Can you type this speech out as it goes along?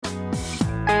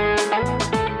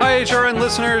HRN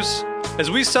listeners.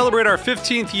 As we celebrate our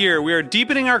 15th year, we are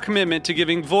deepening our commitment to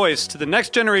giving voice to the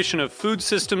next generation of food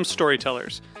systems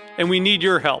storytellers, and we need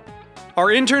your help. Our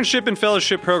internship and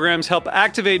fellowship programs help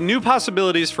activate new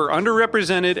possibilities for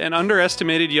underrepresented and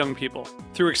underestimated young people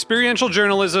through experiential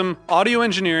journalism, audio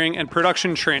engineering, and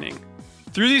production training.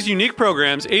 Through these unique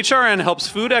programs, HRN helps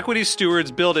food equity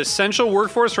stewards build essential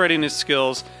workforce readiness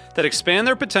skills that expand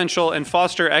their potential and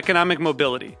foster economic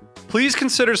mobility. Please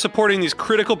consider supporting these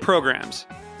critical programs.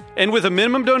 And with a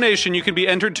minimum donation, you can be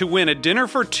entered to win a dinner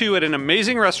for two at an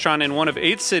amazing restaurant in one of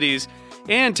 8 cities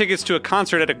and tickets to a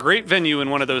concert at a great venue in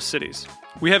one of those cities.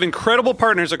 We have incredible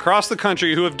partners across the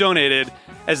country who have donated,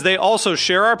 as they also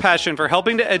share our passion for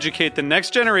helping to educate the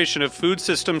next generation of food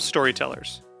systems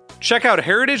storytellers. Check out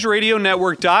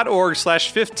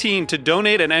heritageradionetwork.org/15 to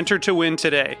donate and enter to win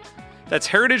today. That's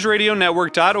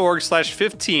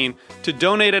heritageradionetwork.org/15 to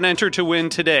donate and enter to win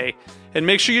today. And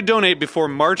make sure you donate before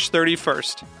March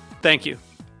 31st. Thank you.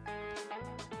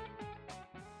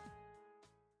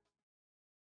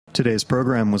 Today's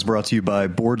program was brought to you by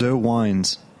Bordeaux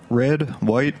Wines. Red,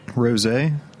 white,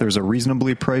 rosé, there's a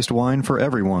reasonably priced wine for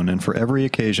everyone and for every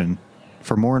occasion.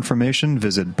 For more information,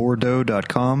 visit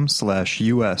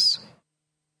bordeaux.com/US.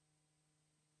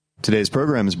 Today's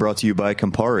program is brought to you by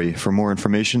Campari. For more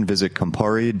information, visit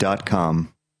campari.com.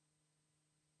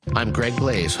 I'm Greg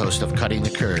Blaze, host of Cutting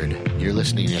the Curd. You're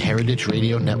listening to Heritage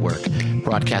Radio Network,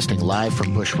 broadcasting live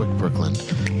from Bushwick, Brooklyn.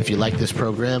 If you like this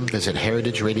program, visit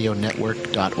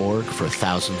heritageradionetwork.org for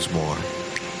thousands more.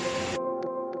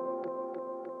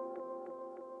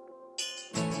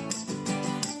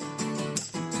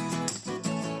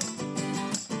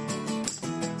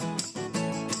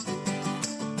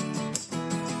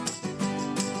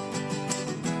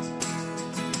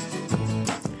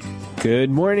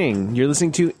 Good morning. You're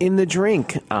listening to In the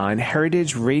Drink on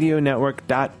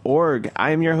heritageradionetwork.org. I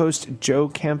am your host, Joe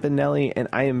Campanelli, and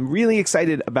I am really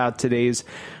excited about today's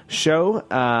show.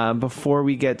 Before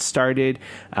we get started,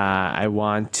 I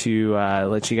want to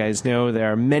let you guys know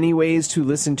there are many ways to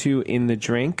listen to In the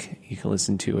Drink. You can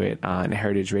listen to it on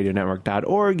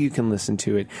heritageradionetwork.org. You can listen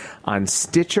to it on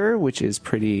Stitcher, which is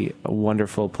pretty a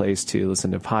wonderful place to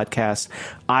listen to podcasts,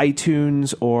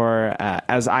 iTunes, or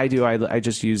as I do, I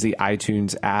just use the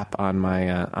iTunes app on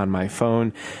my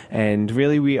phone. And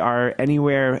really, we are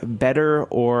anywhere better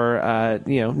or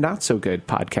not so good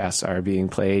podcasts are being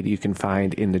played. You can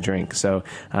find In the Drink. So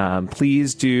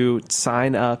please do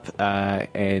sign up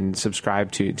and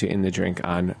subscribe to In the Drink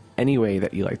on any way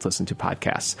that you like to listen to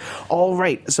podcasts. All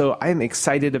right, so I'm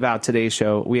excited about today's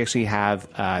show. We actually have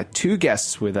 2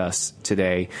 guests with us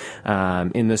today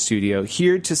in the studio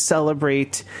here to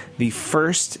celebrate the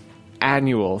first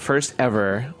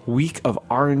ever Week of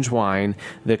Orange Wine.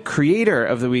 The creator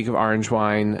of the Week of Orange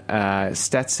Wine,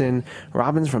 Stetson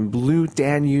Robbins from Blue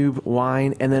Danube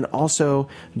Wine, and then also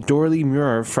Dorli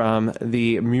Muhr from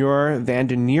the Muhr-Van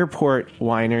Neipoort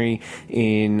winery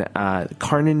in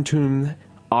Karnentum,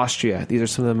 Austria. These are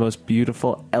some of the most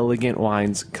beautiful, elegant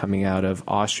wines coming out of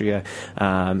Austria.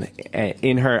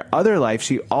 In her other life,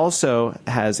 she also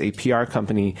has a PR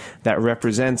company that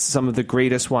represents some of the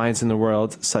greatest wines in the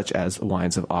world, such as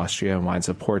wines of Austria and wines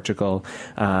of Portugal.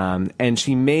 And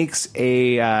she makes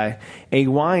a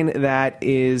wine that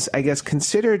is, I guess,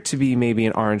 considered to be maybe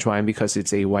an orange wine because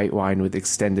it's a white wine with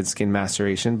extended skin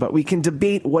maceration. But we can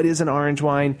debate what is an orange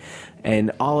wine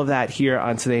and all of that here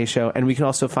on today's show. And we can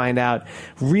also find out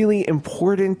really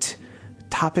important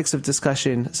topics of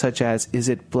discussion, such as, is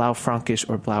it Blaufränkisch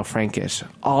or Blaufränkisch?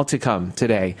 All to come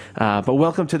today. But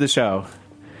welcome to the show,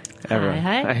 everyone.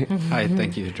 Hi. Hi,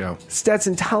 thank you, Joe.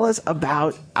 Stetson, tell us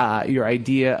about your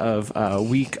idea of a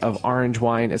week of orange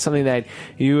wine. It's something that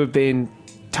you have been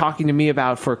talking to me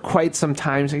about for quite some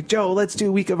time. It's like, Joe, let's do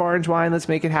a week of orange wine. Let's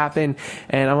make it happen.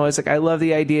 And I'm always like, I love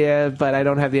the idea, but I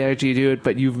don't have the energy to do it.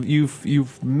 But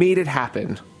you've made it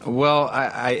happen. Well,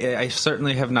 I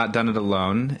certainly have not done it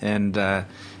alone, and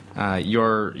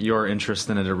your interest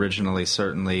in it originally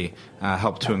certainly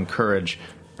helped to encourage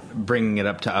bringing it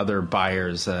up to other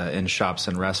buyers in shops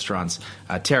and restaurants.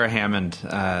 Tara Hammond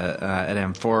at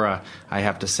Amphora, I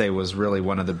have to say, was really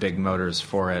one of the big motors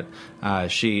for it.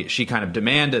 She kind of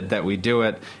demanded that we do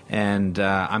it, and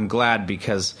I'm glad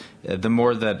because the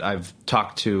more that I've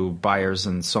talked to buyers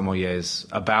and sommeliers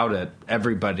about it,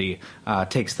 everybody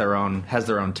has their own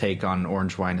take on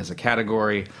orange wine as a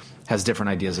category, has different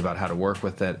ideas about how to work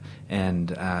with it,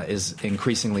 and is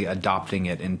increasingly adopting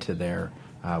it into their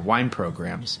wine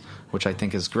programs, which I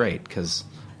think is great because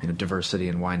diversity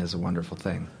in wine is a wonderful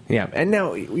thing. Yeah, and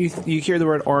now you hear the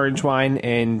word orange wine,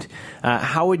 and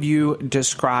how would you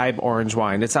describe orange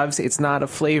wine? It's obviously it's not a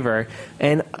flavor,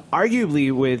 and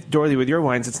arguably with Dorli, with your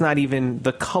wines, it's not even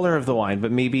the color of the wine,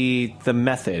 but maybe the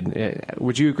method.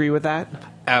 Would you agree with that?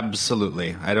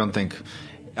 Absolutely. I don't think,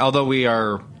 although we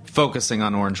are focusing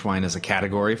on orange wine as a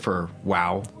category for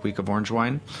WOW Week of Orange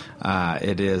Wine,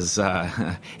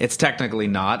 it's technically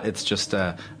not. It's just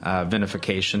a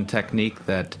vinification technique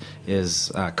that is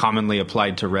commonly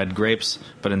applied to red grapes,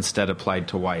 but instead applied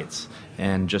to whites.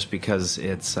 And just because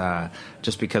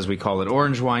we call it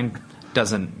orange wine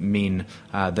doesn't mean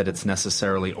that it's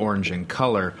necessarily orange in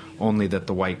color, only that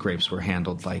the white grapes were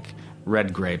handled like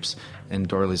red grapes. And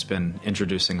Dorli's been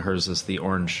introducing hers as the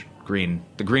green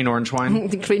orange wine.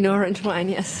 The green orange wine,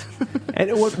 yes.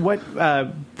 And what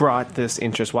brought this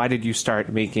interest? Why did you start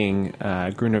making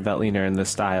Gruner Veltliner in this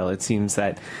style? It seems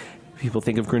that people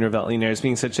think of Gruner Veltliner as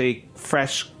being such a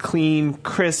fresh, clean,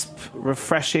 crisp,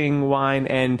 refreshing wine,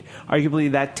 and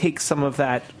arguably that takes some of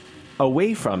that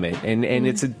away from it, and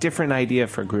it's a different idea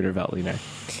for Gruner Veltliner.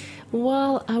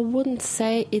 Well, I wouldn't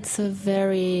say it's a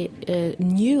very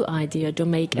new idea to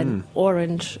make an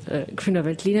orange Gruner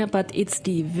Veltliner, but it's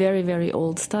the very, very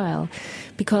old style,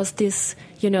 because this,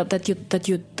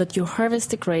 that you harvest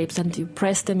the grapes and you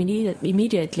press them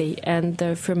immediately and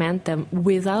ferment them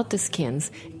without the skins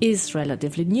is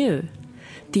relatively new.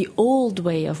 The old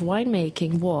way of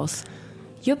winemaking was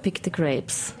you pick the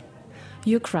grapes,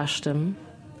 you crush them,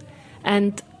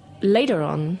 and later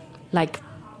on, like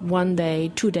 1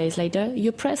 day, 2 days later,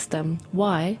 you press them.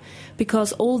 Why?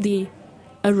 Because all the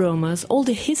aromas, all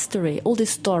the history, all the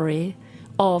story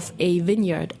of a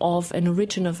vineyard, of an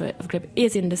origin of a grape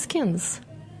is in the skins.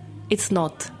 It's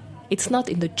not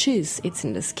in the juice, it's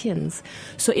in the skins.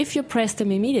 So if you press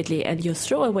them immediately and you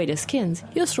throw away the skins,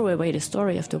 you throw away the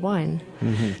story of the wine.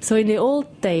 Mm-hmm. So in the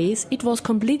old days, it was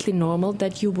completely normal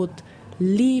that you would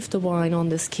leave the wine on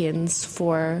the skins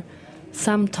for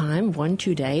some time,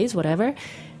 1-2 days, whatever,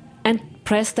 and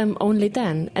press them only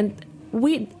then. And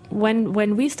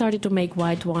when we started to make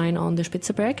white wine on the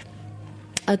Spitzenberg,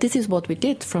 this is what we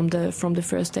did from the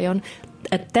first day on.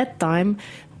 At that time,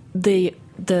 the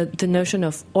notion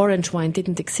of orange wine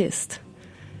didn't exist.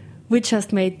 We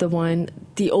just made the wine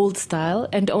the old style,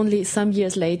 and only some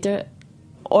years later,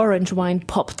 orange wine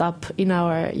popped up in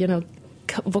our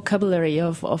vocabulary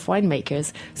of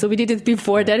winemakers. So we did it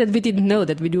before that, and we didn't know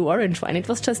that we do orange wine. It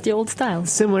was just the old style.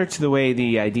 Similar to the way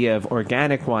the idea of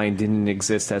organic wine didn't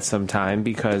exist at some time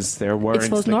because there weren't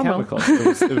the chemicals.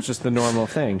 It was just the normal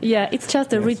thing. Yeah, it's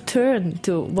just a return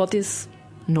to what is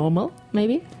normal,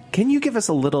 maybe. Can you give us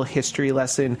a little history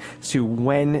lesson to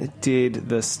when did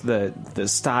the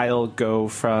style go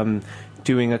from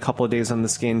doing a couple of days on the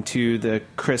skin to the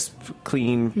crisp,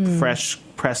 clean, fresh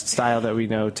pressed style that we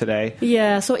know today?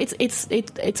 Yeah, so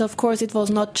it's of course it was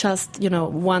not just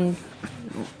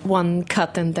one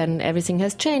cut and then everything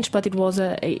has changed, but it was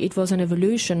an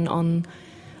evolution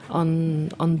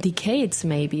on decades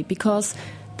maybe, because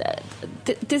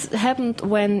this happened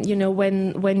when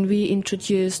we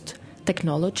introduced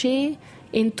technology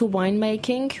into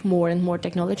winemaking, more and more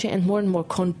technology and more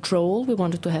control. We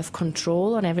wanted to have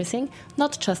control on everything,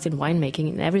 not just in winemaking,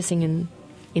 in everything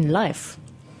in life.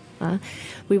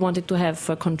 We wanted to have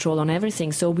control on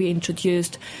everything. So we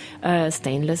introduced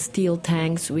stainless steel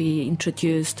tanks, we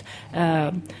introduced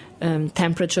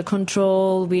temperature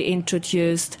control, we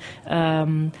introduced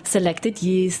selected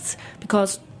yeasts,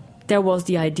 because there was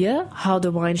the idea how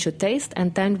the wine should taste,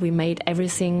 and then we made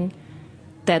everything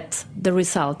that the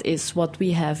result is what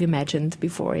we have imagined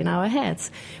before in our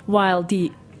heads. While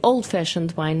the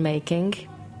old-fashioned winemaking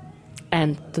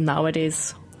and the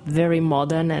nowadays very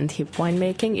modern and hip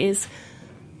winemaking is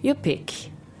you pick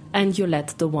and you let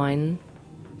the wine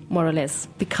more or less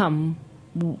become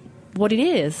what it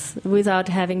is without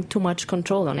having too much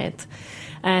control on it.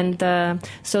 And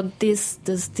so this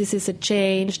is a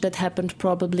change that happened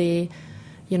probably.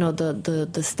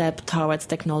 The step towards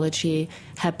technology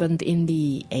happened in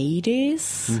the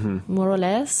 80s, more or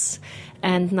less.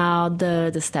 And now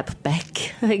the step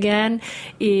back again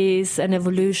is an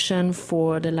evolution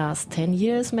for the last 10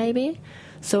 years, maybe.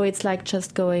 So it's like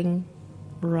just going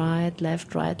right,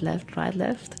 left, right, left, right,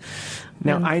 left.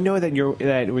 Now, I know that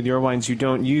with your wines, you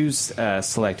don't use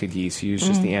selected yeast. You use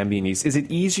just the ambient yeast. Is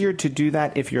it easier to do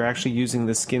that if you're actually using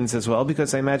the skins as well?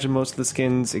 Because I imagine most of the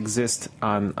skins exist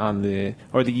the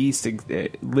yeast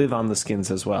live on the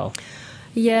skins as well.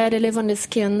 Yeah, they live on the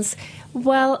skins.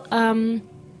 Well, I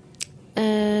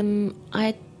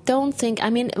don't think. I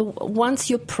mean, once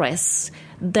you press,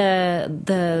 the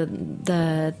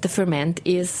ferment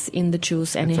is in the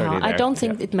juice anyhow. I don't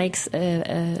think it makes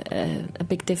a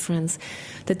big difference.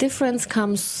 The difference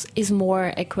is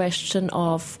more a question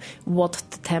of what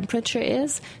the temperature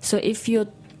is. So if you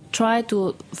try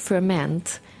to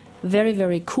ferment very,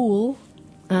 very cool,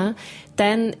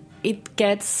 then it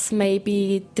gets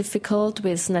maybe difficult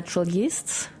with natural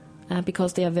yeasts.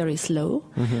 Because they are very slow.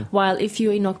 Mm-hmm. While if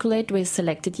you inoculate with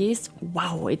selected yeast,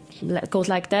 wow, it goes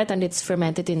like that and it's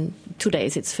fermented in 2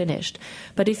 days, it's finished.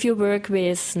 But if you work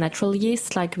with natural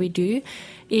yeast like we do,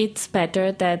 it's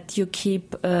better that you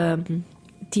keep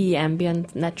the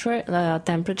ambient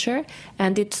temperature,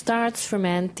 and it starts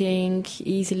fermenting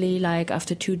easily like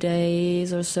after 2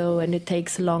 days or so, and it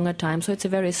takes a longer time. So it's a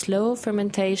very slow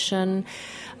fermentation.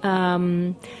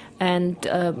 And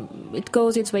it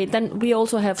goes its way. Then we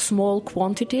also have small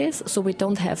quantities, so we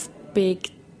don't have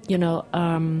big,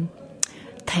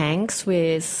 tanks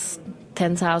with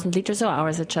 10,000 liters. So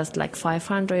ours are just like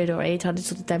 500 or 800,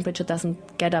 so the temperature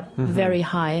doesn't get up very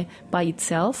high by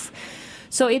itself.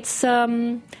 So it's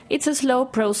a slow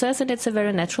process, and it's a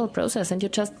very natural process. And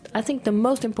I think the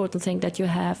most important thing that you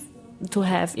have to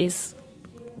have is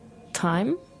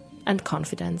time and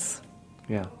confidence.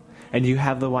 Yeah. And you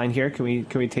have the wine here. Can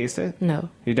we taste it? No.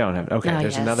 You don't have it? Okay,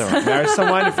 there's yes. another one. There's some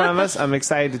wine in front of us. I'm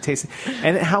excited to taste it.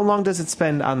 And how long does it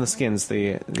spend on the skins,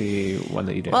 the one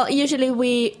that you do? Well, usually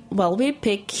we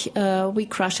pick, we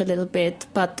crush a little bit,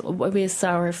 but with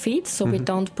our feet, so we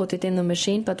don't put it in the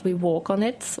machine, but we walk on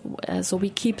it. So we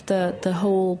keep the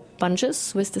whole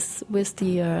bunches with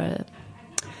the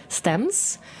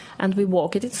stems, and we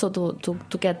walk it so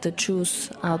to get the juice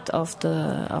out of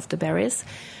the berries.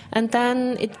 And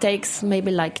then it takes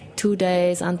maybe like 2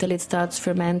 days until it starts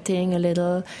fermenting a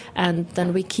little, and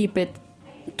then we keep it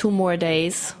 2 more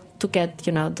days to get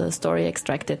the story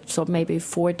extracted. So maybe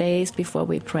 4 days before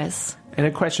we press. And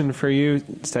a question for you,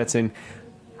 Stetson: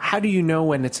 how do you know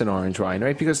when it's an orange wine,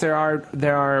 right? Because there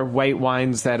are white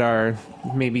wines that are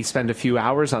maybe spend a few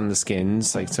hours on the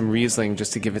skins, like some Riesling,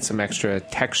 just to give it some extra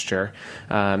texture.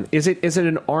 Is it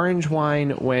an orange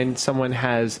wine when someone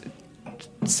has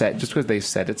said, just because they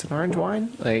said it's an orange wine?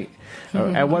 Like,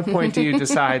 at what point do you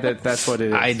decide that that's what it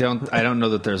is? I don't know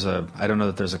that there's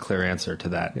a clear answer to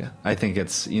that. Yeah. I think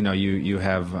it's you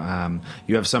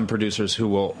have some producers who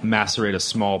will macerate a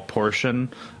small portion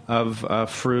of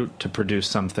fruit to produce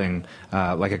something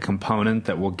like a component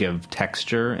that will give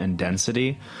texture and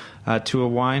density to a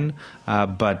wine,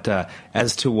 but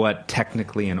as to what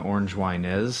technically an orange wine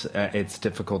is, it's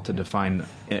difficult to define.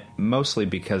 Mostly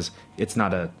because it's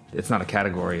not a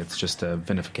category; it's just a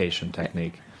vinification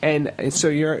technique. And so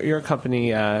your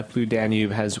company, Blue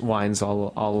Danube, has wines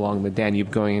all along the Danube,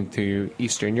 going into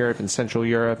Eastern Europe and Central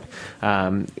Europe.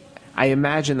 I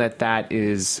imagine that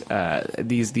is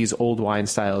these old wine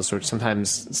styles, which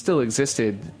sometimes still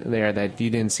existed there that you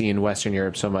didn't see in Western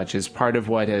Europe so much, is part of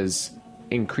what has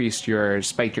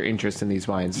spiked your interest in these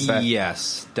wines.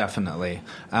 Yes, definitely.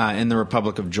 In the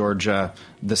Republic of Georgia,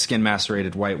 the skin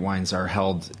macerated white wines are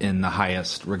held in the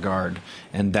highest regard,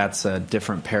 and that's a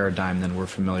different paradigm than we're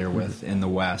familiar with in the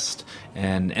West,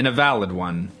 and a valid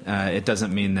one. It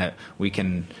doesn't mean that we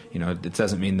can, it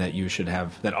doesn't mean that you should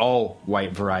have, that all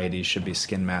white varieties should be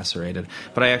skin macerated.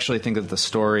 But I actually think that the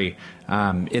story,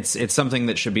 it's something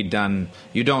that should be done.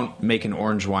 You don't make an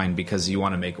orange wine because you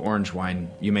want to make orange wine.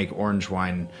 You make orange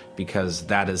wine because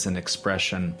that is an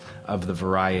expression of the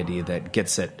variety that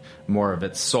gets it more of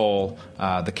its soul,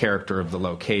 the character of the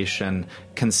location,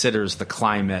 considers the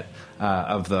climate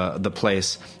of the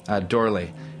place.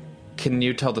 Dorli, can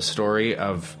you tell the story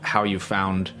of how you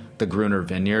found the Gruner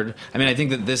Vineyard? I mean, I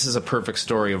think that this is a perfect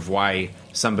story of why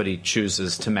somebody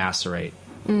chooses to macerate.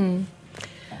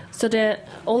 So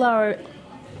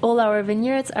all our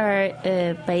vineyards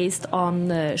are based on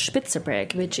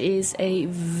Spitzerberg, which is a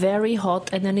very hot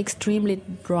and an extremely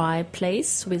dry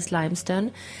place with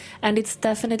limestone. And it's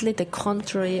definitely the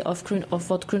contrary of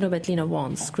what Gruner Veltliner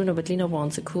wants. Gruner Veltliner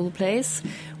wants a cool place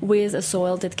with a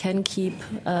soil that can keep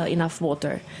enough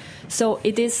water. So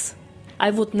it is, I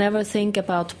would never think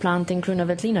about planting Gruner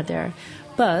Veltliner there.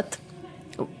 But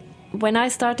when I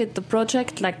started the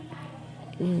project, like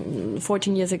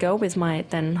 14 years ago with my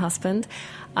then husband,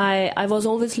 I was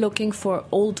always looking for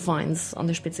old vines on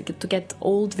the Spitze, to get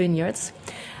old vineyards.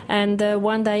 And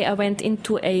one day I went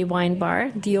into a wine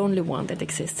bar, the only one that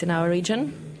exists in our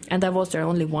region, and I was there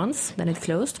only once, then it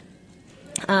closed.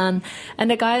 And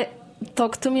the guy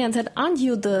talked to me and said, "Aren't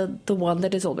you the one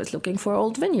that is always looking for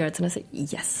old vineyards?" And I said,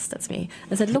 "Yes, that's me."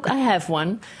 I said, "Look, I have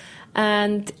one."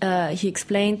 And he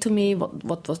explained to me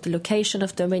what was the location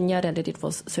of the vineyard, and that it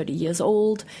was 30 years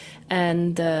old,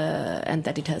 and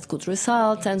that it has good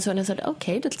results, and so on. I said,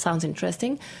 okay, that sounds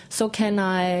interesting. So can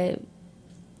I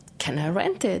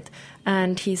rent it?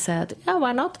 And he said, yeah,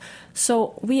 why not?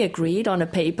 So we agreed on a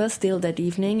paper still that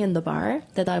evening in the bar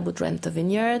that I would rent the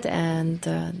vineyard and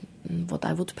what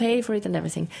I would pay for it and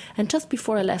everything. And just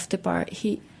before I left the bar,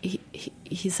 he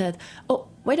said, oh,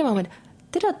 wait a moment,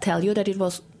 did I tell you that it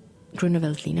was Grüne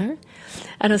And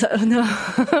I was like, oh, no.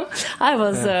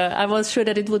 I was sure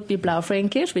that it would be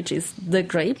Blaufränkisch, which is the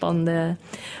grape on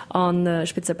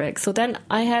Spitzerberg. So then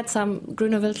I had some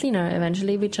Grüne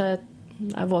eventually, which I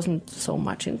wasn't so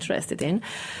much interested in.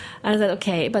 And I said,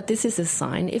 okay, but this is a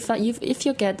sign. If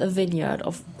you get a vineyard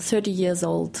of 30 years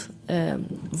old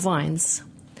vines,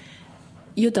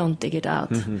 you don't dig it out.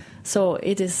 Mm-hmm. So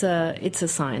it's a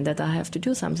sign that I have to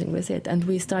do something with it. And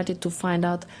we started to find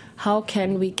out how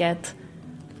can we get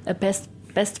a best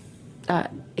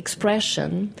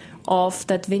expression of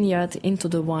that vineyard into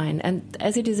the wine. And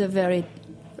as it is a very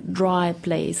dry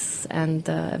place and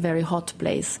a very hot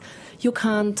place, you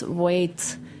can't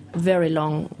wait very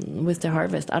long with the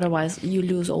harvest. Otherwise, you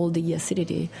lose all the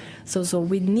acidity. So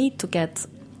we need to get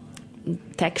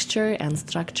texture and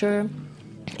structure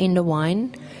in the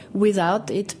wine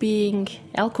without it being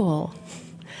alcohol.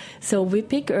 So we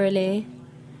pick early,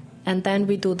 and then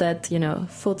we do that,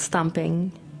 foot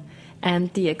stamping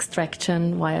and the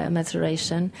extraction via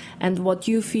maceration. And what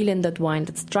you feel in that wine,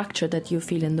 that structure that you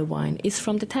feel in the wine, is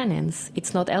from the tannins.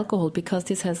 It's not alcohol, because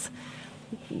this has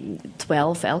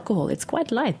 12 alcohol. It's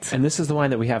quite light. And this is the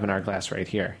wine that we have in our glass right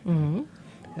here. Mm-hmm.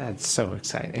 That's so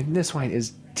exciting. And this wine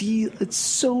is it's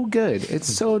so good. It's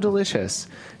so delicious.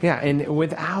 Yeah, and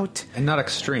without... And not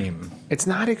extreme. It's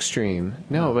not extreme.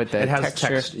 No, but the it has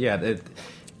texture... Yeah,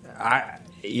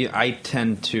 I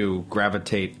tend to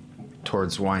gravitate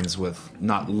towards wines with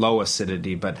not low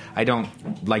acidity, but I don't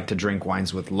like to drink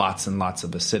wines with lots and lots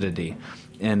of acidity.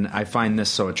 And I find this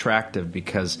so attractive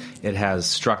because it has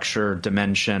structure,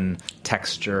 dimension,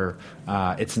 texture.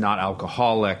 It's not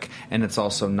alcoholic, and it's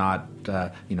also not,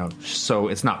 so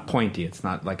it's not pointy. It's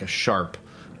not like a sharp,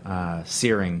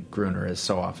 searing Gruner, as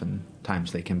so often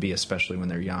times they can be, especially when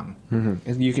they're young. Mm-hmm.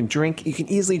 And you can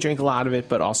easily drink a lot of it,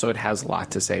 but also it has a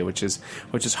lot to say, which is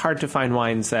hard to find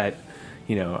wines that,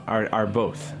 are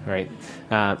both, right?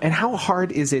 And how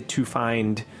hard is it to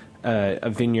find a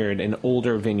vineyard, an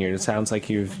older vineyard? It sounds like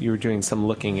you were doing some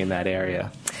looking in that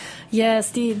area.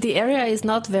 Yes, the area is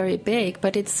not very big,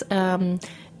 but it's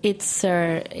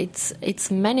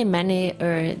many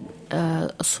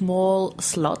small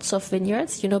slots of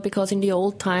vineyards. Because in the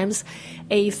old times,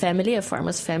 a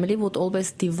farmer's family, would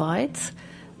always divide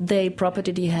the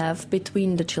property they have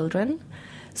between the children.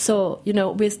 So,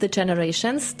 with the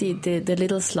generations, the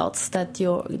little slots that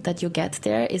you get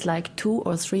there is like 2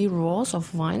 or 3 rows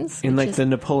of wines. In like the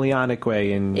Napoleonic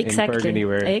way in Burgundy,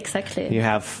 where you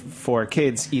have 4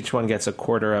 kids, each one gets a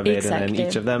quarter of it, and then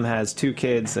each of them has 2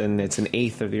 kids, and it's an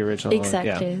eighth of the original.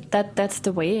 Exactly. Yeah. That's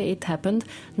the way it happened.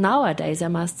 Nowadays, I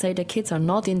must say, the kids are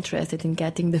not interested in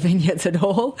getting the vineyards at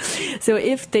all. So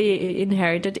if they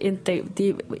inherited it,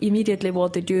 they immediately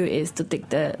what they do is to take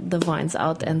the vines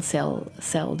out and sell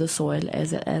the soil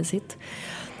as it.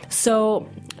 So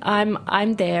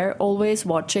I'm there always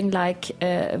watching,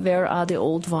 where are the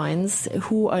old vines,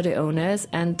 who are the owners,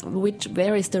 and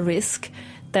where is the risk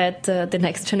that the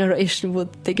next generation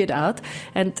would dig it out,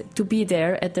 and to be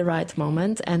there at the right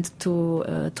moment and to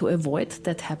avoid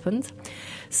that happened.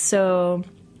 So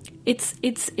it's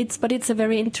a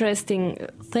very interesting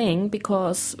thing,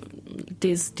 because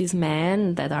these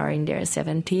men that are in their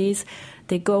 70s,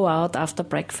 they go out after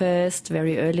breakfast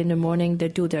very early in the morning. They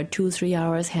do their 2-3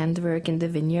 hours handwork in the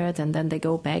vineyard, and then they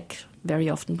go back very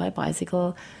often by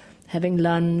bicycle, having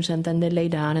lunch, and then they lay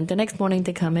down. And the next morning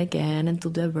they come again and do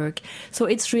their work. So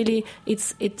it's really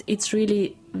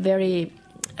very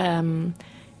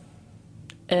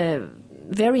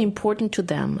very important to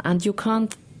them, and you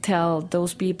can't tell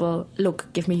those people, look,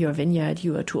 give me your vineyard,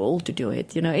 you are too old to do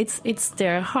it. It's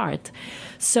their heart.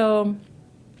 So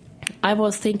I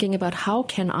was thinking about how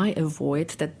can I avoid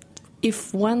that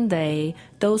if one day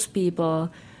those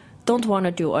people don't want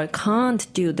to do or can't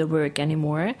do the work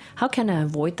anymore, how can I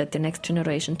avoid that the next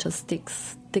generation just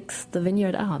sticks the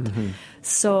vineyard out? Mm-hmm.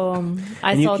 So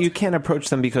I thought... You can't approach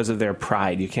them because of their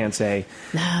pride. You can't say...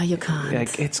 No, you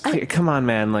can't. It's clear. Come on,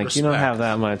 man. Respect. You don't have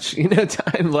that much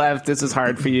time left. This is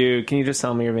hard for you. Can you just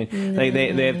sell me your vineyard? No.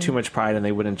 They have too much pride, and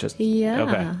they wouldn't just... Yeah,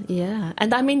 okay. Yeah.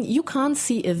 And I mean, you can't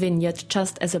see a vineyard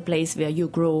just as a place where you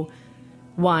grow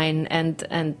wine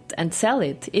and sell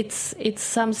it. It's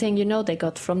something, they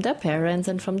got from their parents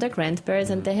and from their grandparents,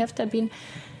 and they have been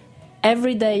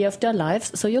every day of their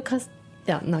lives. So you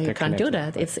can't do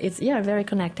that. It's very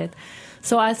connected.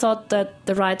 So I thought that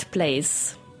the right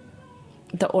place,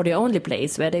 or the only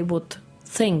place where they would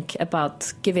think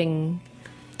about giving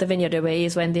the vineyard away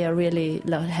is when they are really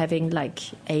having like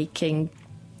aching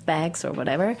backs or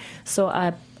whatever. So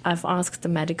I've asked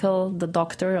the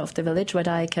doctor of the village,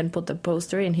 whether I can put a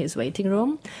poster in his waiting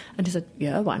room. And he said,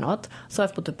 yeah, why not? So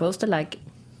I've put a poster like,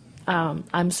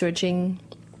 I'm searching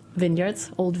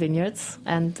old vineyards,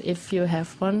 and if you have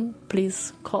one,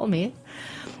 please call me.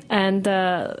 And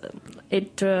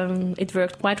it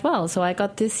worked quite well. So I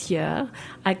got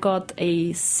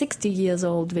a 60 years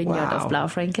old vineyard of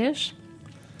Blaufränkisch.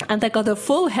 And I got a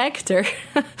full hectare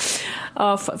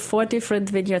of 4 different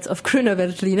vineyards of Grüner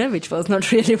Veltliner, which was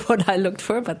not really what I looked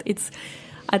for, but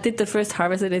I did the first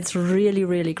harvest and it's really,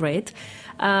 really great,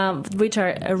 which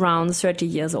are around 30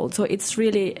 years old. So it's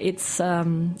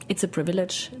a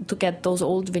privilege to get those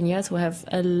old vineyards who have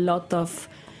a lot of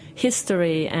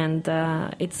history, and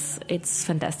it's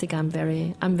fantastic. I'm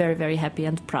very, very happy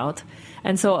and proud.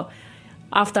 And so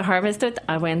after harvested,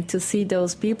 I went to see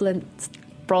those people and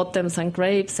brought them some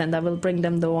grapes, and I will bring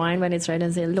them the wine when it's ready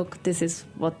and say, look, this is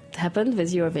what happened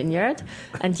with your vineyard,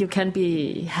 and you can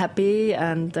be happy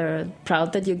and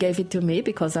proud that you gave it to me,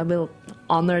 because I will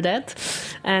honor that.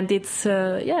 And it's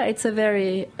a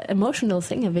very emotional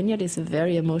thing. A vineyard is a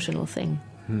very emotional thing.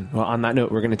 Well, on that note,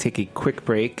 we're going to take a quick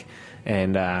break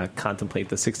and contemplate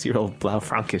the 60-year-old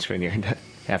Blaufränkisch vineyard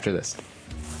after this.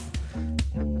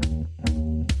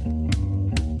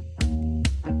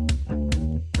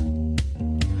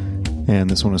 And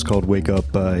this one is called Wake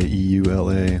Up by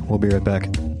EULA. We'll be right back.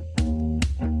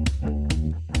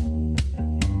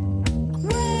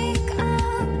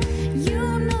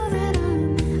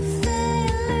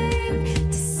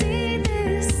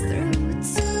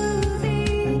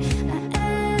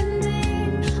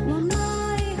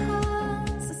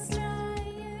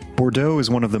 Bordeaux is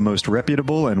one of the most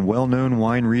reputable and well-known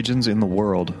wine regions in the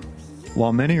world.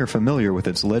 While many are familiar with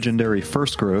its legendary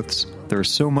first growths, there is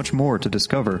so much more to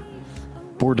discover.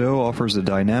 Bordeaux offers a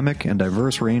dynamic and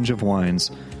diverse range of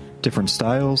wines, different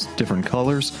styles, different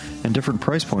colors, and different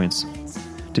price points.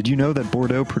 Did you know that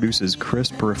Bordeaux produces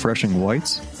crisp, refreshing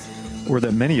whites? Or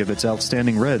that many of its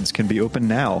outstanding reds can be opened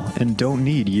now and don't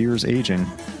need years aging?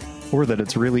 Or that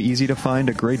it's really easy to find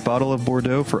a great bottle of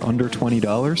Bordeaux for under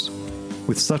 $20?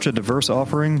 With such a diverse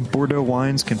offering, Bordeaux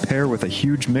wines can pair with a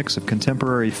huge mix of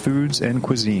contemporary foods and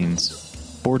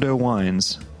cuisines. Bordeaux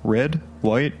wines. Red,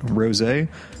 white, rosé,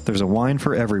 there's a wine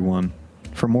for everyone.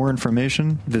 For more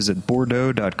information, visit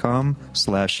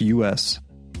bordeaux.com/US.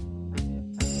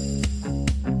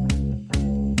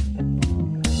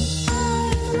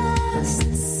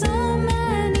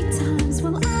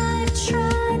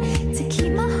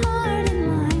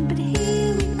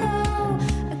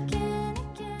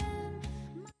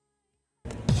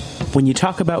 When you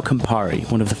talk about Campari,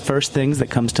 one of the first things that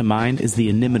comes to mind is the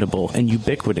inimitable and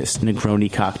ubiquitous Negroni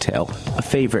cocktail, a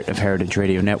favorite of Heritage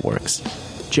Radio Network's.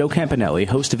 Joe Campanelli,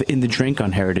 host of In the Drink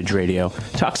on Heritage Radio,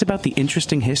 talks about the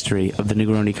interesting history of the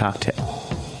Negroni cocktail.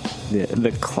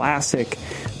 The classic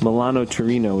Milano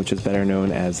Torino, which is better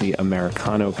known as the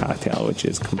Americano cocktail, which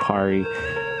is Campari,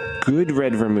 good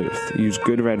red vermouth. Use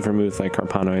good red vermouth like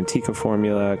Carpano Antica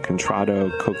formula, Contrado,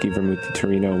 Cocchi Vermouth di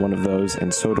Torino, one of those,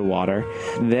 and soda water.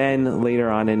 Then later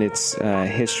on in its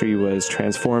history was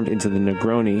transformed into the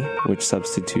Negroni, which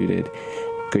substituted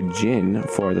good gin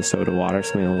for the soda water,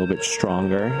 something a little bit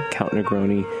stronger. Count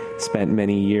Negroni spent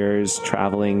many years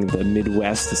traveling the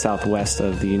Midwest, the Southwest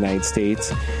of the United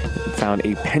States, found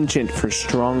a penchant for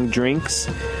strong drinks,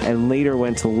 and later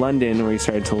went to London where he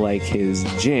started to like his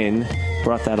gin,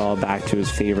 brought that all back to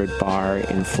his favorite bar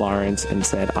in Florence and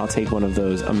said, I'll take one of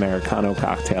those Americano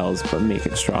cocktails, but make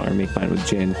it stronger, make mine with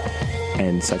gin.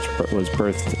 And such was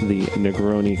birthed the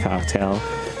Negroni cocktail.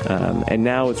 And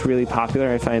now it's really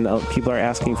popular. I find people are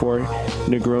asking for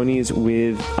Negronis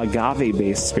with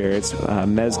agave-based spirits,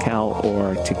 mezcal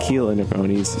or tequila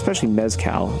Negronis, especially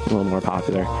mezcal, a little more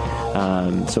popular.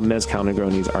 So mezcal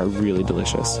Negronis are really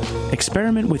delicious.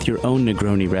 Experiment with your own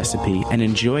Negroni recipe and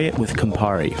enjoy it with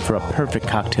Campari for a perfect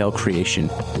cocktail creation.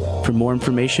 For more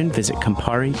information, visit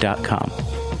Campari.com.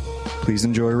 Please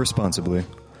enjoy responsibly.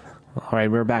 All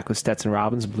right, we're back with Stetson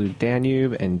Robbins, Blue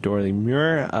Danube, and Dorli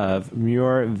Muhr of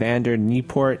Muhr-Van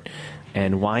Neipoort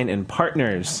and Wine and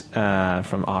Partners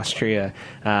from Austria.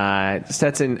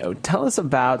 Stetson, tell us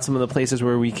about some of the places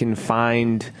where we can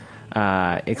find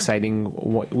exciting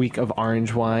week of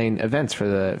orange wine events for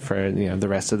the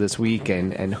rest of this week,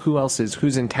 and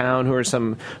who's in town? What are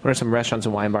some restaurants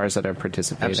and wine bars that are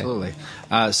participating? Absolutely.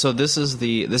 So this is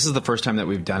the first time that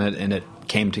we've done it, and it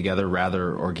came together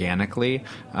rather organically.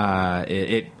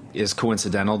 It is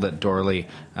coincidental that Dorli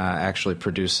actually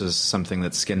produces something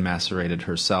that's skin macerated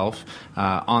herself.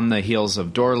 On the heels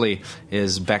of Dorli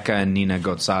is Becca and Nina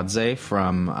Gotsadze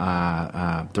from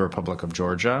the Republic of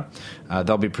Georgia.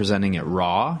 They'll be presenting it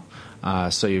raw.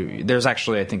 There's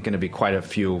actually, I think, going to be quite a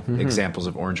few examples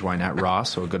of orange wine at raw,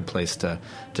 so a good place to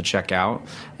check out.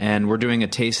 And we're doing a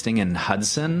tasting in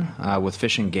Hudson with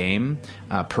Fish and Game.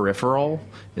 Peripheral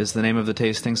is the name of the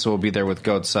tasting, so we'll be there with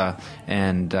Gotza,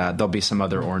 and there'll be some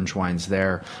other orange wines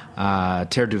there.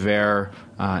 Terre du Verre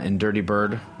and Dirty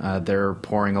Bird, they're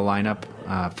pouring a lineup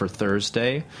for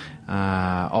Thursday.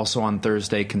 Also on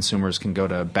Thursday, consumers can go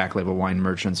to Back Label Wine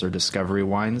Merchants or Discovery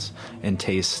Wines and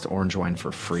taste orange wine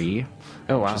for free.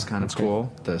 Oh, wow. Which is kind of That's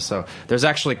cool. So there's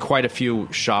actually quite a few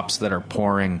shops that are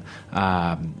pouring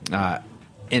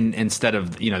instead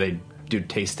of, they do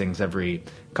tastings every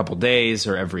couple days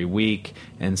or every week,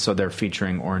 and so they're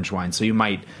featuring orange wine. So you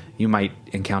might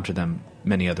encounter them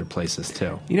many other places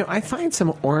too. I find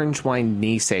some orange wine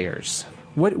naysayers.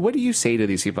 What do you say to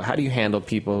these people? How do you handle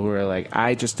people who are like,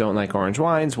 I just don't like orange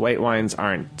wines. White wines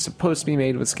aren't supposed to be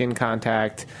made with skin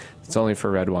contact. It's only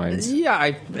for red wines.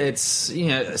 Yeah,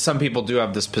 some people do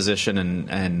have this position,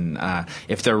 and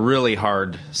if they're really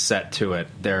hard set to it,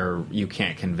 you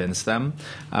can't convince them.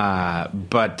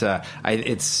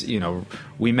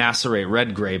 We macerate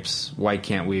red grapes. Why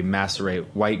can't we macerate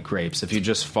white grapes? If you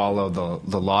just follow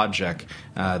the logic,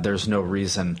 there's no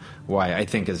reason why. I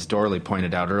think, as Dorli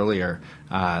pointed out earlier,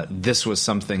 this was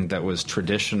something that was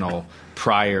traditional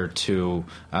prior to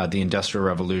the Industrial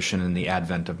Revolution and the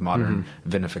advent of modern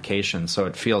vinification. So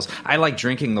it feels. I like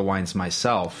drinking the wines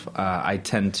myself. I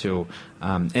tend to,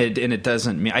 and it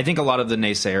doesn't mean. I think a lot of the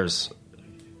naysayers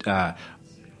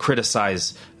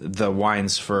criticize the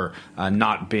wines for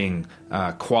not being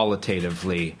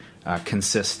qualitatively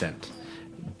consistent.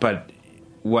 But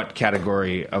what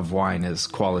category of wine is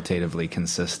qualitatively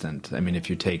consistent? I mean, if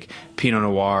you take Pinot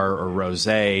Noir or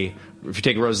Rosé, if you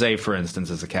take Rosé, for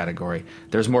instance, as a category,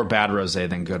 there's more bad Rosé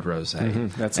than good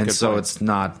Rosé. That's a good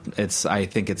point. I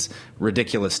think it's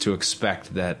ridiculous to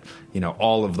expect that,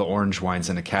 all of the orange wines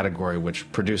in a category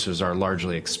which producers are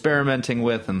largely experimenting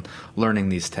with and learning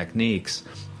these techniques,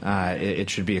 it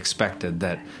should be expected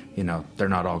that, they're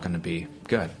not all going to be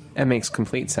good. That makes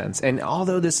complete sense. And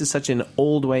although this is such an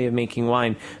old way of making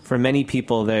wine, for many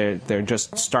people, they're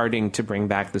just starting to bring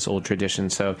back this old tradition.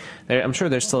 So I'm sure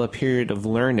there's still a period of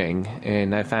learning.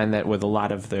 And I find that with a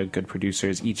lot of the good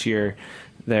producers, each year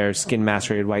their skin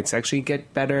macerated whites actually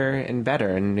get better and better,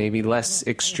 and maybe less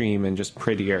extreme and just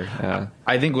prettier.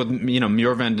 I think with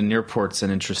Muhr-Van and Neipoort's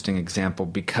an interesting example,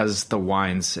 because the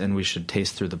wines, and we should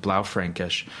taste through the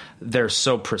Blaufränkisch, they're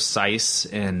so precise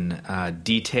and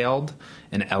detailed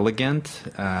and elegant.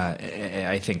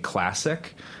 I think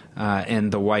classic,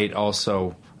 and the white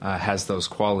also has those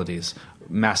qualities,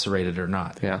 macerated or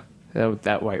not. Yeah.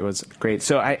 That white was great.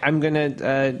 So I'm going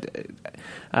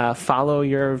to follow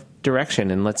your direction,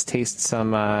 and let's taste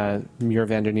some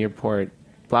Muhr-Van der Neipoort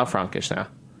Blaufränkisch now.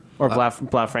 Or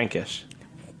Blaufränkisch.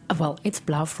 Well, it's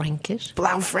Blaufränkisch.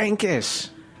 Blaufränkisch!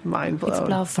 Mind blown. It's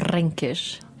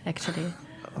Blaufränkisch, actually.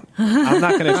 I'm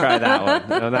not going to try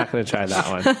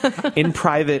that one. In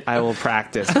private, I will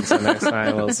practice, and so next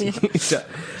time we'll see.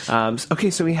 Okay,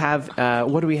 so we have,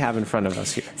 what do we have in front of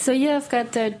us here? So you have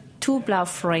got two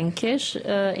Blaufränkisch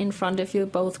in front of you,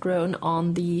 both grown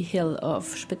on the hill of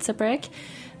Spitzerberg.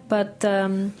 But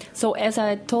so as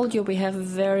I told you, we have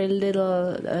very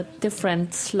little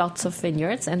different slots of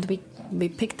vineyards, and we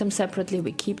pick them separately,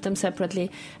 we keep them separately,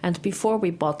 and before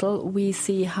we bottle, we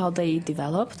see how they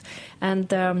developed, and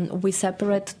we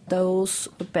separate those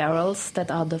barrels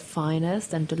that are the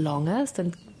finest and the longest,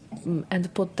 and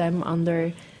put them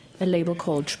under a label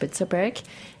called Spitzerberg,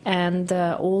 and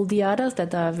all the others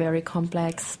that are very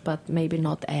complex but maybe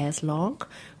not as long,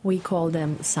 we call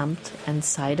them Samt and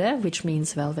Seide, which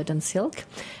means velvet and silk.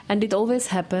 And it always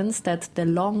happens that the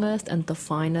longest and the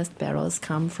finest barrels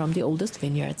come from the oldest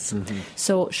vineyards.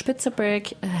 So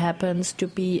Spitzerberg happens to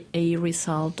be a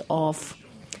result of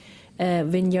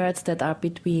vineyards that are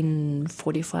between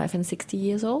 45 and 60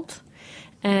 years old.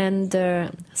 And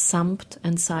Samt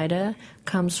and Seide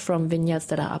comes from vineyards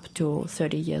that are up to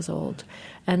 30 years old.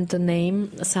 And the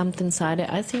name Samt and Seide,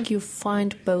 I think you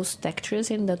find both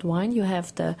textures in that wine. You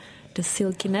have the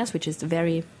silkiness, which is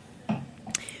very,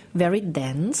 very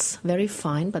dense, very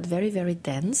fine, but very, very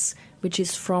dense, which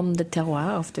is from the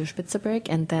terroir of the Spitzberg,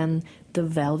 and then the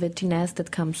velvetiness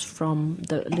that comes from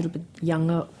the little bit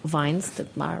younger vines that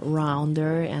are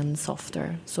rounder and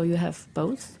softer. So you have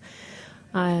both.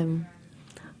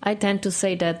 I tend to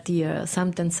say that the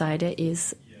Samtenside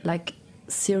is like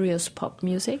serious pop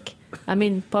music. I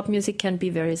mean, pop music can be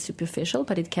very superficial,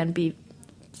 but it can be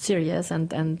serious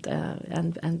and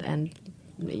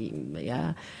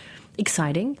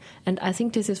exciting. And I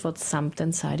think this is what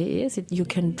Samtenside is. You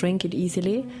can drink it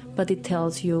easily, but it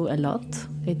tells you a lot.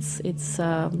 It's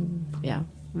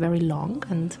very long,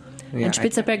 and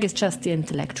Spitzberg is just the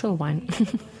intellectual wine.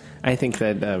 I think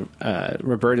that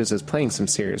Roberta's is playing some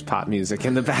serious pop music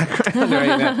in the background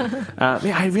right now.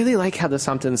 I really like how the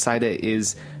Samtenside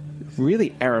is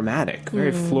really aromatic,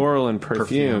 very floral and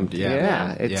perfumed.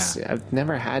 I've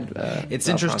never had. It's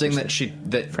interesting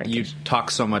that you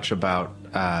talk so much about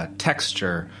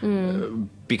texture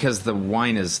because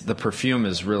the perfume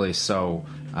is really so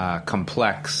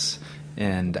complex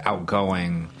and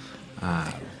outgoing.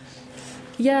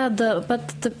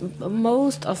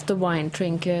 Most of the wine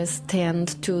drinkers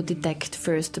tend to detect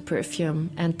first the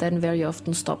perfume and then very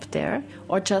often stop there,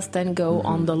 or just then go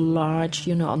on the large,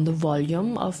 on the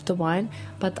volume of the wine.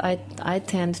 But I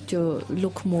tend to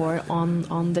look more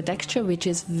on the texture, which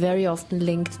is very often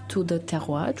linked to the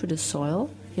terroir, to the soil.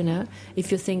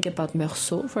 If you think about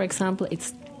Meursault, for example,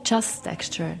 it's just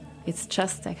texture.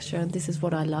 And this is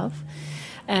what I love.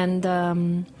 And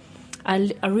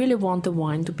I really want the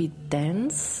wine to be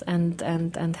dense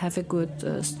and have a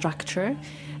good structure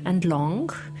and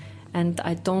long. And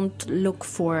I don't look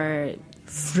for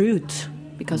fruit,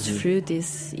 because fruit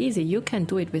is easy. You can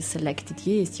do it with selected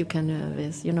yeast. You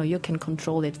can, you can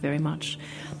control it very much.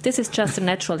 This is just a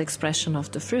natural expression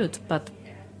of the fruit, but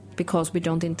because we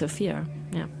don't interfere.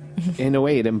 Yeah. In a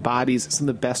way, it embodies some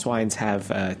of the best wines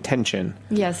have tension.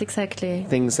 Yes, exactly.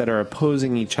 Things that are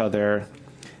opposing each other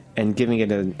and giving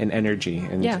it an energy,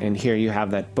 and here you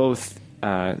have that both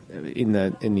in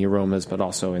the aromas, but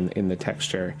also in the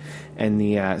texture, and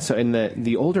so in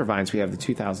the older vines we have the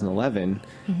 2011.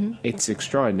 It's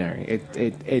extraordinary.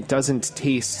 It doesn't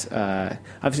taste.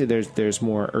 Obviously, there's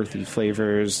more earthy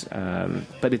flavors,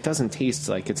 but it doesn't taste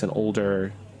like it's an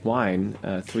older wine,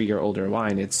 3-year-older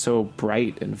wine. It's so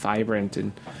bright and vibrant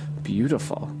and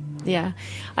beautiful. Yeah,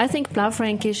 I think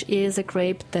Blaufränkisch is a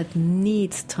grape that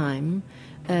needs time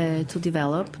to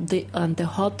develop. The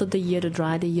hotter the year, the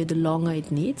drier the year, the longer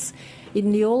it needs.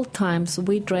 In the old times,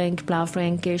 we drank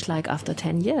Blaufränkisch like after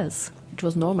 10 years. It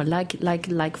was normal, like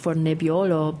for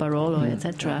Nebbiolo, Barolo,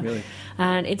 etc. Really.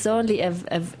 And it's only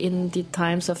in the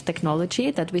times of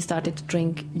technology that we started to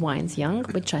drink wines young,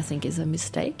 which I think is a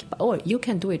mistake. You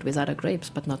can do it with other grapes,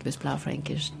 but not with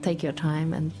Blaufränkisch. Take your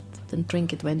time and then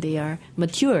drink it when they are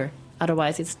mature.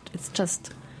 Otherwise, it's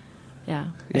just...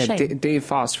 Dave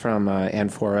Foss from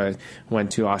Amphora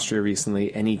went to Austria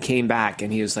recently, and he came back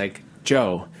and he was like,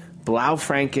 Joe,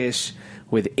 Blaufränkisch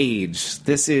with age.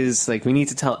 This is like, we need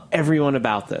to tell everyone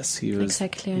about this. He was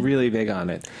really big on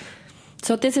it.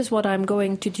 So this is what I'm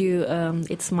going to do.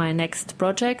 It's my next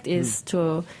project,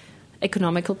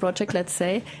 economical project, let's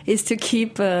say, is to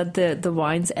keep the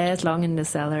wines as long in the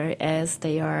cellar as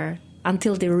they are,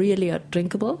 until they really are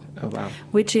drinkable. Oh, wow.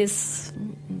 Which is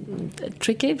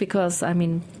tricky because,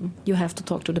 you have to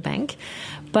talk to the bank.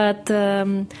 But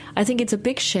I think it's a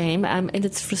big shame, and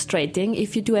it's frustrating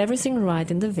if you do everything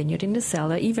right in the vineyard, in the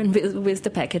cellar, even with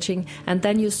the packaging, and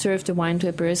then you serve the wine to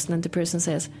a person and the person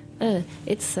says,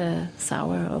 it's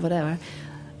sour or whatever,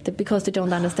 because they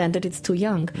don't understand that it's too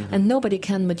young. And nobody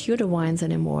can mature the wines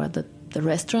anymore. The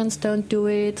restaurants don't do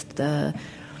it, the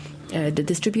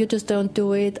distributors don't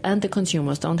do it, and the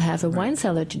consumers don't have a wine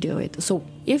cellar to do it. So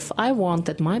if I want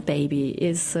that my baby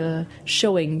is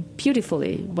showing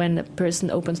beautifully when a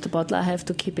person opens the bottle, I have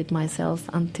to keep it myself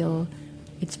until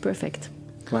it's perfect.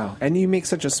 Wow. And you make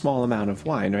such a small amount of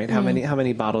wine, right? How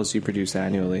many bottles do you produce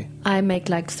annually? I make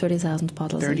like 30,000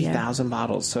 bottles 30,000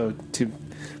 bottles. So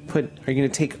are you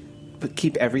going to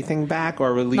keep everything back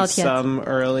or release some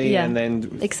early and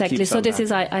then exactly. So this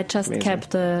is I just Amazing. Kept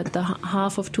the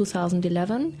half of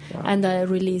 2011 and I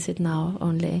release it now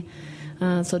only.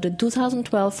 So the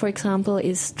 2012, for example,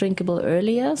 is drinkable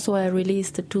earlier. So I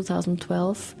released the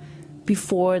 2012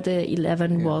 before the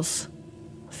 11 was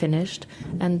finished,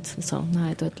 and so now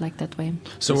I do it like that way.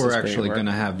 So we're actually going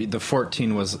to have the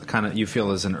 14 was kind of, you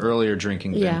feel, is an earlier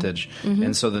drinking vintage,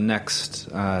 and so the next.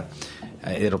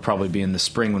 It'll probably be in the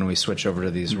spring when we switch over to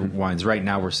these wines. Right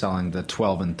now we're selling the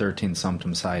 12 and 13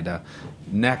 Samtenside.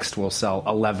 Next we'll sell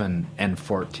 11 and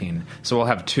 14. So we'll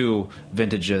have two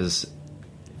vintages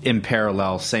in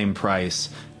parallel, same price.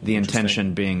 The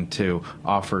intention being to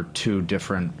offer two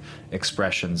different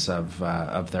expressions of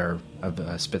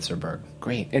Spitzerberg.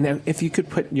 Great. And if you could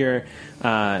put your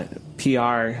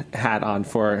PR hat on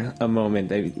for a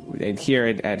moment, and here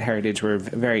at Heritage, we're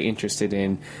very interested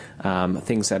in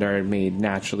things that are made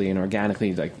naturally and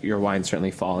organically, like your wines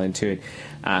certainly fall into it.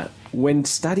 When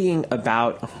studying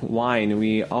about wine,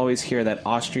 we always hear that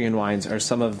Austrian wines are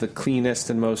some of the cleanest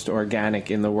and most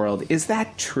organic in the world. Is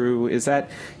that true? Is that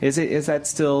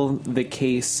still the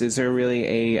case? Is there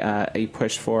really a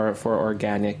push for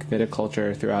organic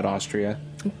viticulture throughout Austria?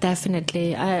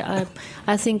 Definitely. I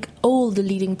think all the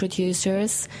leading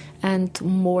producers and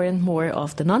more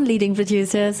of the non-leading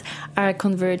producers are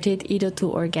converted either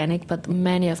to organic, but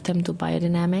many of them to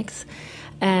biodynamics.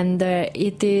 And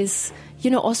it is,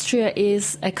 Austria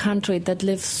is a country that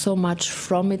lives so much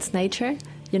from its nature,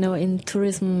 in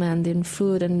tourism and in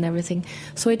food and everything.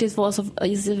 So it is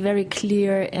a very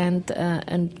clear and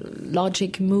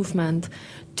logic movement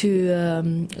to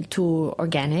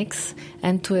organics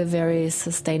and to a very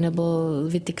sustainable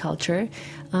viticulture.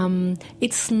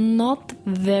 It's not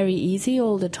very easy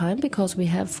all the time because we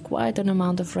have quite an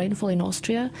amount of rainfall in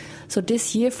Austria. So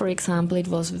this year, for example, it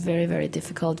was very, very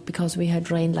difficult because we had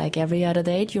rain like every other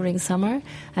day during summer,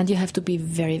 and you have to be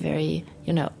very, very,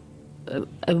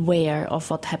 aware of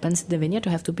what happens in the vineyard.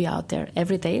 You have to be out there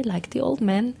every day, like the old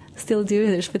men still do in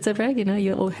the Spitzerberg.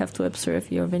 You all have to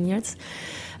observe your vineyards.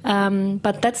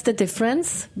 But that's the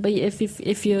difference. But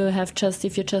if you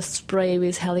just spray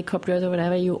with helicopters or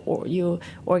whatever, you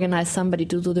organize somebody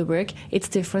to do the work. It's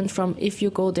different from if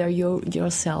you go there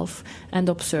yourself and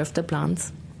observe the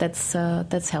plants. That's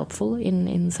helpful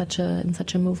in such a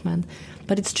movement.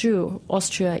 But it's true,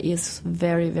 Austria is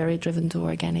very, very driven to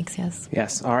organics. Yes.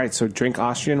 Yes. All right. So drink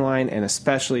Austrian wine and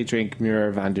especially drink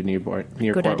Muhr-Van de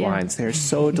Neipoort wines. They're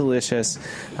so delicious.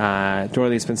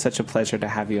 Dorli, it's been such a pleasure to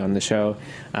have you on the show.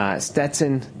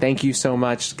 Stetson, thank you so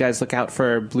much. Guys, look out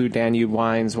for Blue Danube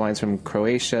wines from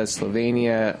Croatia,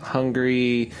 Slovenia,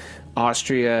 Hungary,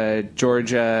 Austria,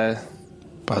 Georgia,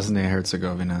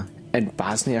 Bosnia-Herzegovina. And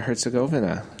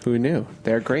Bosnia-Herzegovina. Who knew?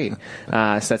 They're great.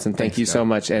 Stetson, thank you so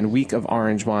much. And Week of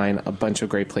Orange Wine, a bunch of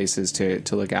great places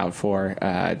to look out for,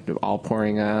 all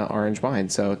pouring orange wine.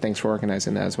 So thanks for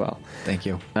organizing that as well. Thank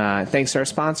you. Thanks to our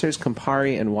sponsors,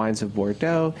 Campari and Wines of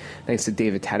Bordeaux. Thanks to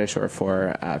David Tadashore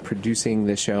for producing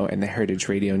the show and the Heritage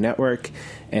Radio Network.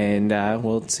 And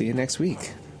we'll see you next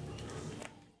week.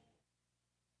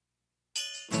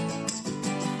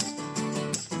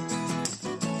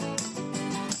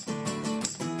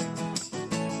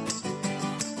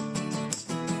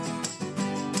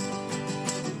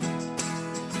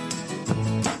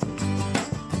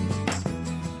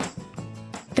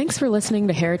 Thanks for listening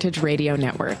to Heritage Radio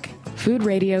Network, food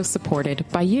radio supported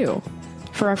by you.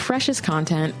 For our freshest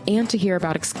content and to hear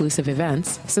about exclusive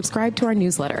events, subscribe to our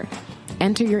newsletter.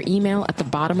 Enter your email at the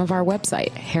bottom of our website,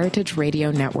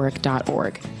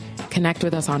 heritageradionetwork.org. Connect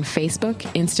with us on Facebook,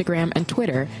 Instagram, and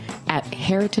Twitter at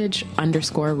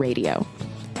heritage_radio.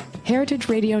 Heritage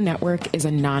Radio Network is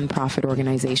a nonprofit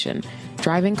organization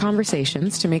driving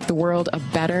conversations to make the world a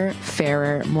better,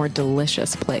 fairer, more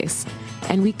delicious place.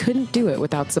 And we couldn't do it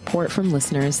without support from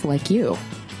listeners like you.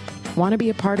 Want to be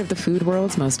a part of the food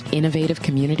world's most innovative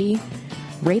community?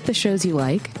 Rate the shows you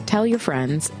like, tell your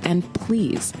friends, and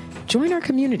please join our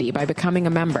community by becoming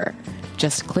a member.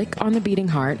 Just click on the beating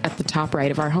heart at the top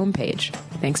right of our homepage.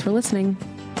 Thanks for listening.